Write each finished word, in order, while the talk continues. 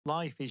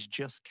life is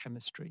just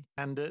chemistry.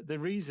 And the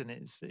reason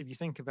is, if you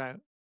think about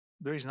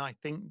the reason I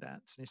think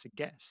that, and it's a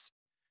guess,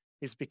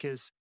 is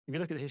because if you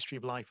look at the history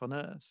of life on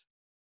Earth,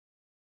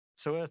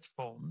 so Earth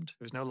formed,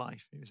 there was no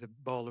life, it was a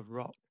ball of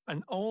rock.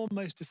 And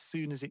almost as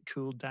soon as it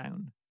cooled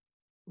down,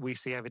 we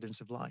see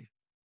evidence of life.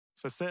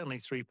 So certainly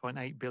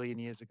 3.8 billion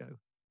years ago,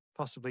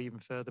 possibly even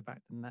further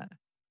back than that,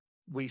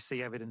 we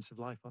see evidence of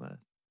life on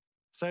Earth.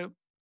 So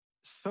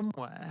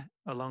somewhere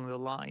along the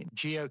line,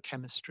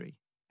 geochemistry,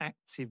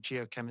 active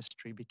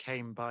geochemistry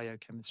became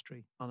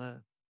biochemistry on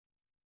Earth.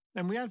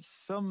 And we have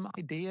some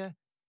idea,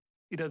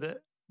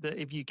 that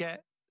if you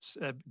get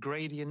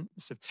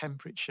gradients of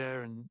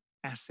temperature and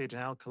acid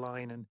and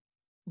alkaline and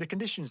the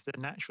conditions that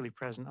are naturally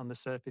present on the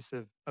surface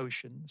of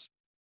oceans,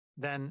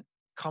 then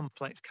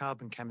complex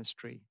carbon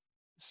chemistry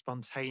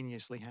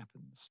spontaneously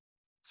happens.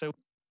 So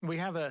we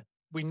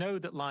know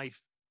that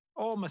life,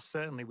 almost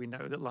certainly we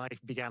know that life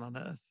began on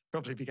Earth,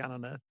 probably began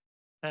on Earth.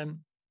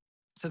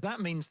 So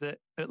that means that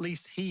at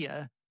least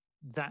here,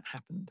 that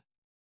happened.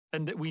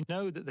 And that we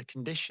know that the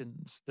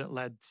conditions that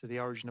led to the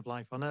origin of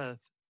life on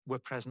Earth were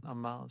present on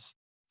Mars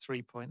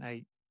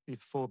 3.8,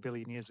 4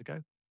 billion years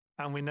ago.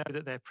 And we know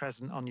that they're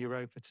present on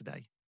Europa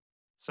today.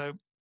 So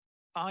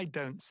I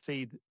don't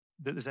see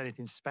that there's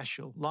anything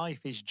special. Life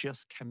is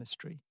just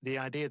chemistry. The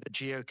idea that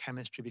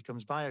geochemistry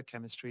becomes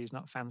biochemistry is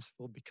not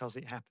fanciful because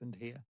it happened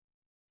here.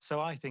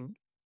 So I think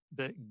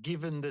that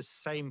given the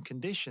same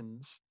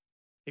conditions,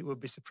 it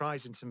would be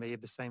surprising to me if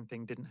the same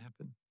thing didn't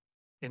happen,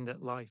 in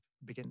that life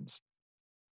begins.